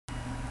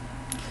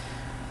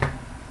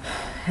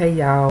Hey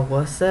y'all,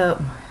 what's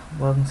up?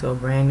 Welcome to a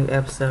brand new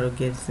episode of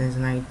Get Since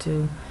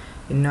 92.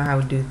 You know how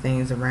we do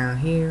things around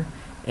here,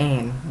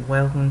 and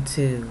welcome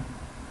to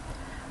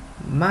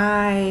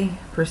my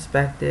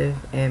perspective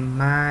and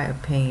my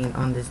opinion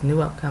on this new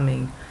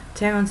upcoming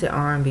talented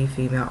R&B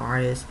female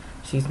artist.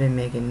 She's been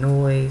making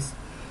noise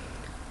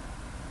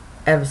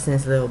ever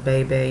since Lil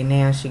Baby.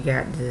 Now she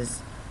got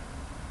this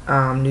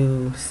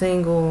new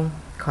single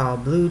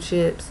called Blue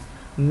Chips,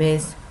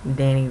 Miss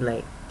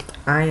DaniLeigh.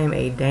 I am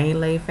a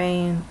DaniLeigh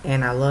fan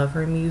and I love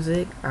her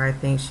music. I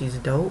think she's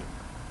dope.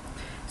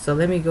 So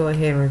let me go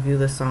ahead and review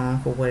the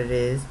song for what it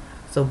is.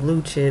 So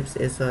Blue Chips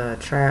is a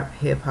trap,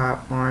 hip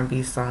hop,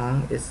 R&B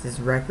song. It's this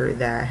record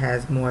that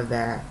has more of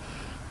that,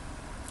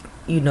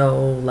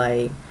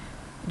 like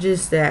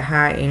just that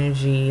high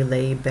energy,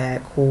 laid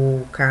back,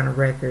 cool kind of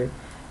record.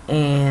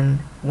 And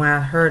when I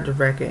heard the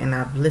record and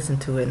I've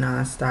listened to it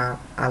nonstop,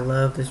 I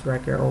love this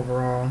record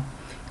overall.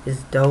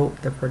 It's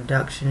dope. The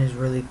production is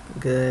really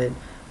good.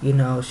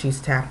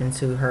 She's tapped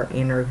into her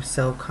inner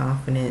self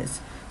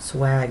confidence,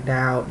 swagged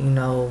out,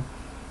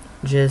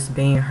 just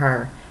being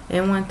her.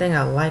 And one thing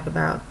I like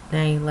about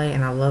DaniLeigh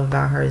and I love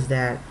about her is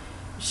that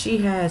she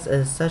has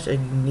such a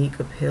unique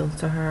appeal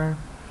to her.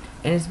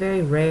 And it's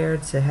very rare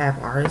to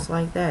have artists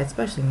like that,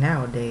 especially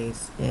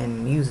nowadays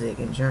in music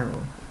in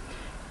general.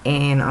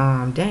 And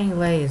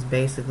DaniLeigh is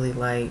basically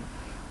like,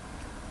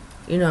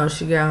 she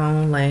got her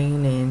own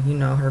lane, and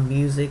her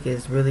music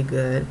is really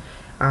good.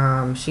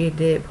 She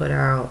did put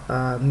out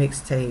a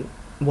mixtape.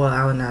 Well,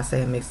 I would not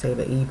say a mixtape,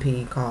 an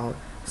EP called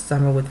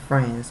 "Summer with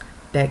Friends"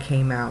 that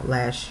came out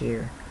last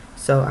year.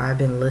 So I've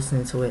been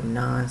listening to it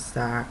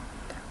nonstop,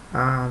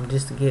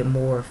 just to get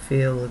more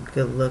feel, a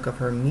good look of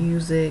her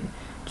music,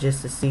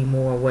 just to see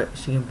more what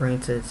she can bring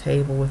to the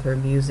table with her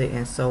music,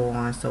 and so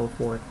on and so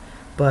forth.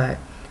 But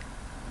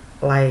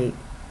like,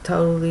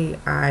 totally,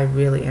 I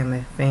really am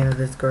a fan of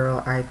this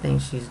girl. I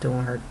think she's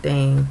doing her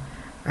thing.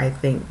 I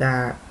think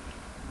that,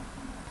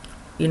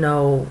 you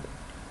know,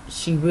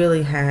 she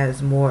really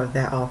has more of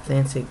that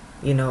authentic,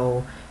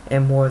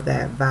 and more of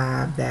that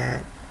vibe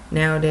that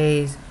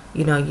nowadays,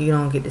 you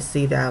don't get to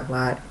see that a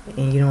lot,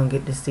 and you don't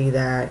get to see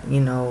that,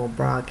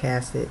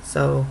 broadcasted.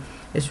 So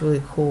it's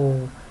really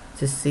cool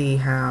to see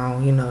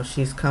how,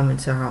 she's coming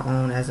to her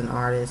own as an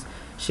artist.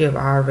 She have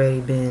already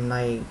been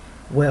like,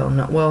 well,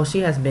 no, well, she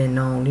has been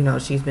known,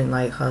 she's been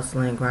like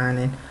hustling,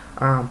 grinding.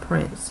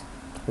 Prince,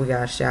 we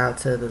got to shout out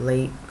to the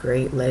late,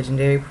 great,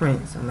 legendary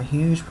Prince. I'm a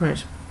huge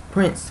Prince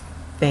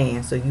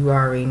fan, so you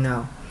already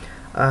know.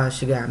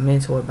 She got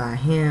mentored by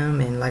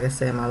him, and like I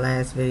said in my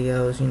last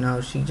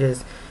videos, she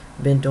just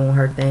been doing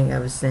her thing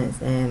ever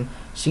since. And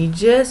she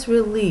just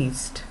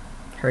released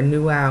her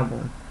new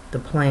album, The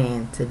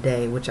Plan,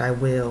 today, which I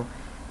will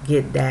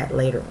get that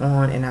later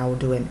on, and I will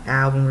do an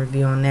album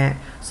review on that.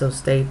 So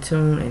stay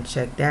tuned and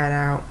check that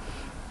out.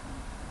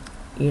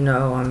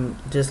 I'm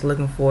just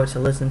looking forward to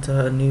listening to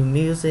her new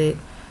music.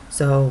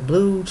 So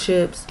Blue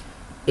Chips,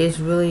 it's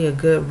really a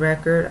good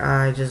record.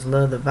 I just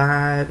love the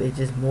vibe. It's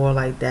just more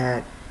like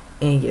that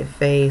in your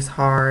face,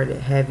 hard,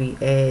 heavy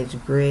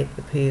edge, grit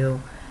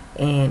appeal.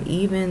 And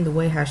even the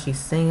way how she's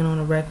singing on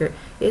the record,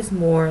 it's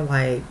more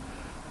like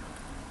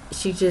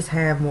she just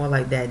have more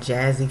like that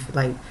jazzy,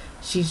 like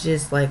she's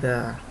just like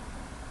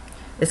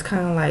it's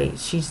kind of like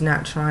she's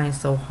not trying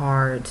so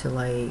hard to,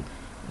 like,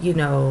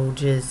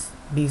 just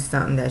be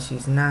something that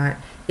she's not.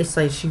 It's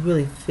like she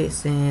really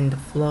fits in the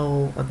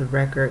flow of the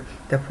record,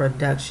 the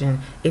production.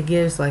 It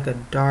gives like a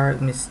dark,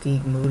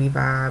 mystique, moody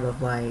vibe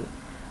of like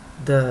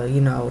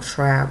the,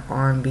 trap,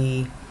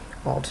 R&B,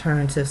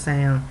 alternative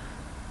sound.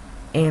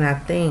 And I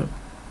think,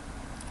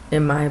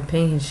 in my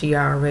opinion, she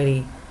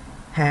already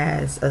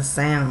has a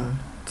sound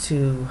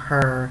to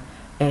her,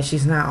 and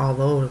she's not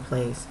all over the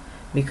place.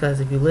 Because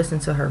if you listen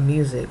to her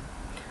music,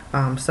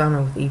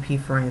 Summer with EP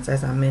Friends,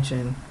 as I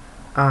mentioned,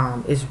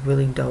 is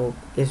really dope.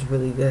 It's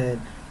really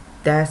good.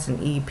 That's an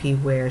EP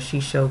where she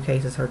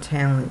showcases her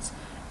talents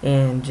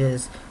and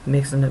just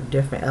mixing up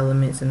different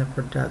elements in the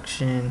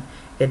production.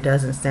 It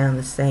doesn't sound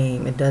the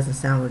same. It doesn't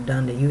sound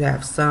redundant. You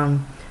have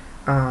some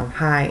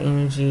high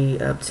energy,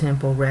 up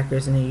tempo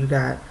records, and then you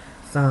got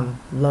some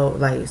low,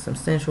 like some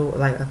central,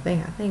 like I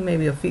think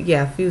maybe a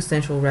few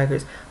central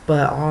records,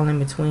 but all in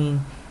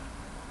between.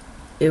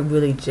 It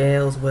really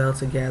gels well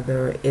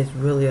together. It's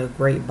really a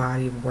great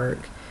body of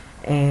work.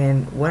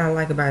 And what I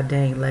like about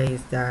DaniLeigh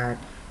is that,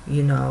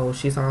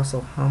 she's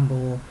also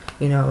humble.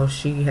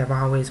 She have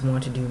always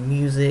wanted to do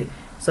music.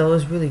 So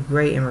it's really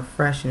great and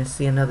refreshing to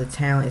see another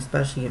talent,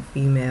 especially in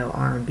female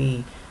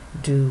R&B,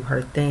 do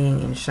her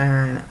thing and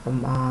shine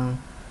along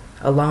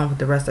with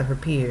the rest of her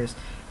peers.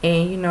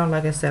 And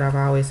like I said, I've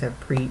always have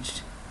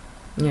preached,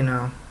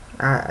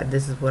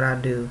 this is what I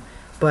do.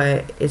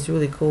 But it's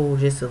really cool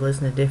just to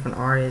listen to different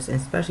artists,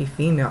 and especially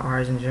female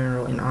artists in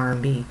general in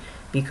R&B,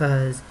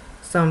 because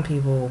some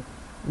people,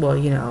 well,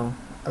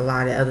 a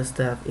lot of other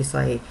stuff, it's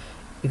like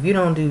if you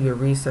don't do your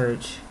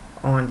research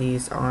on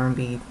these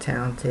R&B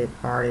talented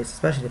artists,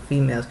 especially the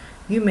females,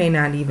 you may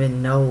not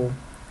even know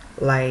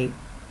like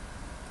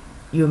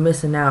you're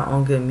missing out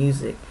on good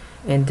music.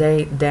 And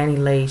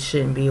DaniLeigh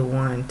shouldn't be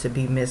one to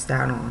be missed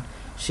out on.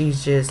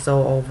 She's just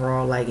so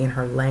overall like in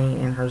her lane,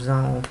 in her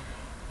zone,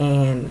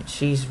 and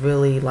she's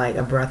really like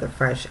a breath of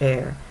fresh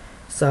air.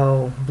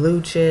 So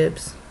Blue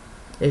Chips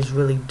is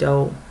really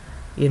dope.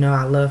 You know,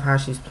 I love how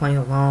she's playing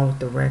along with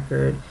the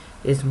record.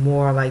 It's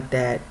more like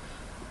that,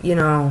 you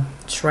know,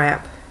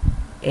 trap,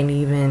 and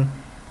even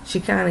she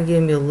kind of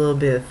gave me a little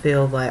bit of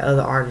feel like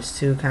other artists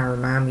too, kind of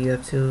remind me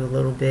of too a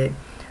little bit.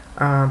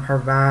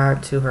 Her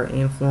vibe to her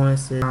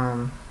influences.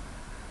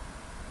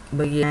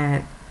 But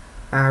yeah,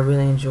 I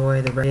really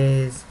enjoy the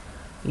is,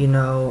 you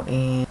know,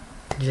 and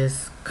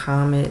just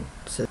comment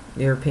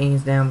your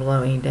opinions down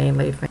below. Any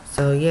DaniLeigh fan.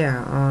 So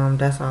yeah,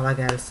 that's all I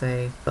gotta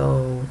say.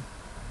 So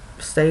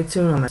stay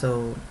tuned on my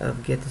episode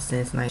of Get the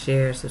Sense. Like,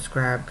 share,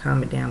 subscribe,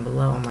 comment down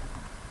below on my